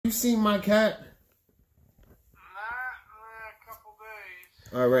you seen my cat? Not in a couple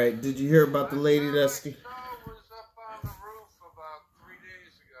days. All right. Did you hear about the lady that's... I was up on the roof about 3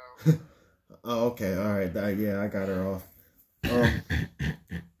 days ago. Oh, okay. All right. Yeah, I got her off.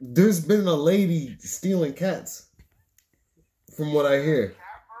 There's been a lady stealing cats, from what I hear. Cat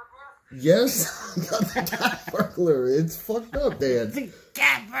burglar? Yes, the cat burglar. It's fucked up, Dad. The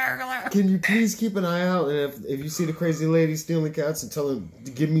cat burglar. Can you please keep an eye out? And if you see the crazy lady stealing cats, and tell her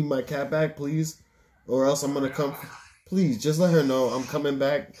to give me my cat back, please, or else I'm gonna come. Please, just let her know I'm coming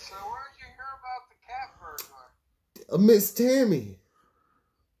back. So where did you hear about the cat burglar? Miss Tammy.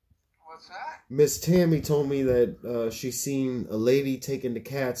 What's that? Miss Tammy told me that she seen a lady taking the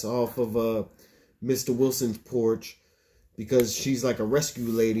cats off of Mr. Wilson's porch because she's like a rescue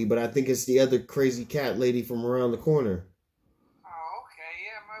lady, but I think it's the other crazy cat lady from around the corner. Oh, okay.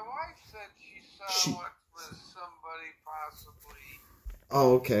 Yeah, my wife said she saw it with somebody possibly.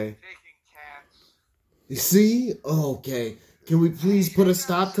 Oh, okay. Taking cats. You see? Oh, okay. Can we please put a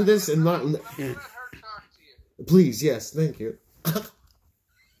stop to this and not... Let her talk to you. Please, yes, thank you.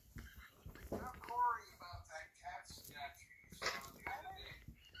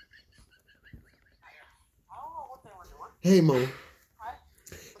 Hey, Mo. Hi.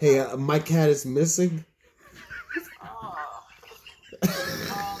 Hey, my cat is missing.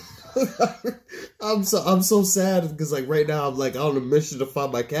 I'm so sad because like right now I'm like on a mission to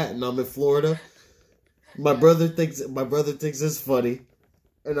find my cat and I'm in Florida. My brother thinks it's funny,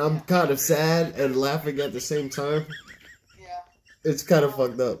 and I'm kind of sad and laughing at the same time. Yeah. It's kind of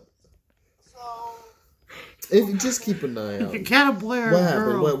fucked up. So. If just keep an eye out. Your cat a boy or What a happened?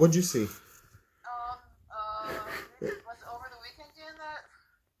 girl? What'd you see? Was over the weekend, Dan, that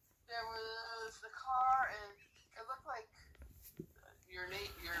there was the car, and it looked like your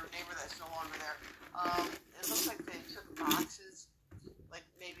neighbor that's no longer there. It looked like they took boxes, like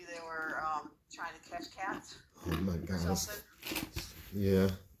maybe they were trying to catch cats. Oh my Or gosh. something. Yeah.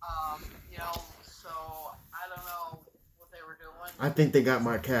 You know, so I don't know what they were doing. I think they got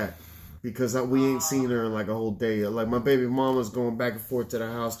my cat because we ain't seen her in like a whole day. Like my baby mama's going back and forth to the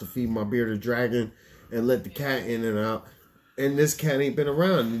house to feed my bearded dragon and let the cat in and out. And this cat ain't been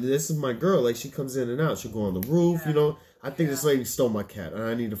around. This is my girl. Like she comes in and out. She'll go on the roof, you know. I think this lady stole my cat. And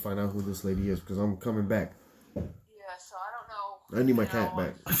I need to find out who this lady is because I'm coming back. Yeah, so I don't know. I need my cat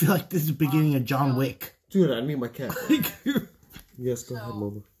back. I feel like this is the beginning of John Wick. Dude, I need my cat back. Yes, go ahead,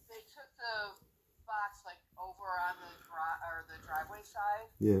 Mama. They took the box like over on the driveway side.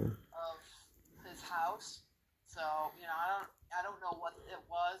 Yeah. Of his house. So, you know, I don't know what it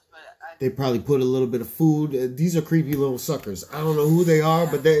was, but they probably put a little bit of food. These are creepy little suckers. I don't know who they are,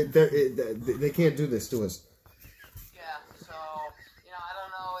 but they can't do this to us. Yeah, so, you know, I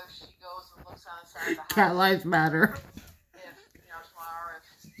don't know if she goes and looks on the side of the house. Cat lives matter. If, you know, tomorrow,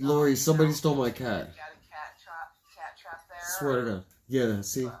 if... Lori, somebody stole my cat. You got a cat trap there. Swear to God. Yeah,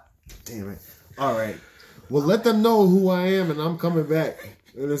 see? Damn it. All right. Well, let them know who I am, and I'm coming back.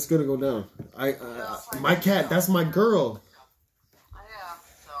 And it's going to go down. My cat, that's my girl. Yeah,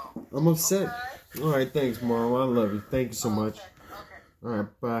 so... I'm upset. Okay. All right, thanks, Mom. I love you. Thank you so much. Okay. All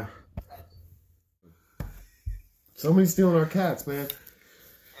right, bye. Somebody's stealing our cats, man.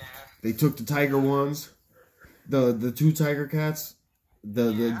 They took the tiger ones, the two tiger cats,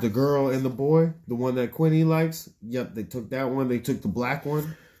 the girl and the boy, the one that Quinny likes. Yep, they took that one. They took the black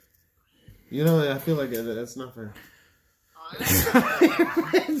one. You know, I feel like that's not fair.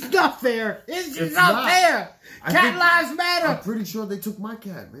 It's not fair. It's just not fair. Cat lives matter. I'm pretty sure they took my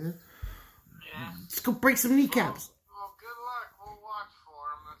cat, man. Yeah. Let's go break some kneecaps. Well, good luck. We'll watch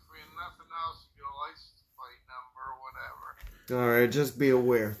for him. If we have nothing else, your license plate number or whatever. All right, just be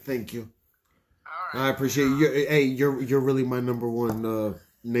aware. Thank you. All right. I appreciate you. Hey, you're really my number one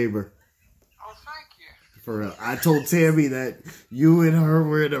neighbor. Oh, thank you. For real. I told Tammy that you and her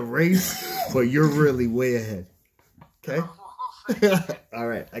were in a race, but you're really way ahead. Okay? All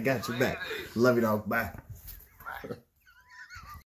right, I got you back. Love you, dog. Bye.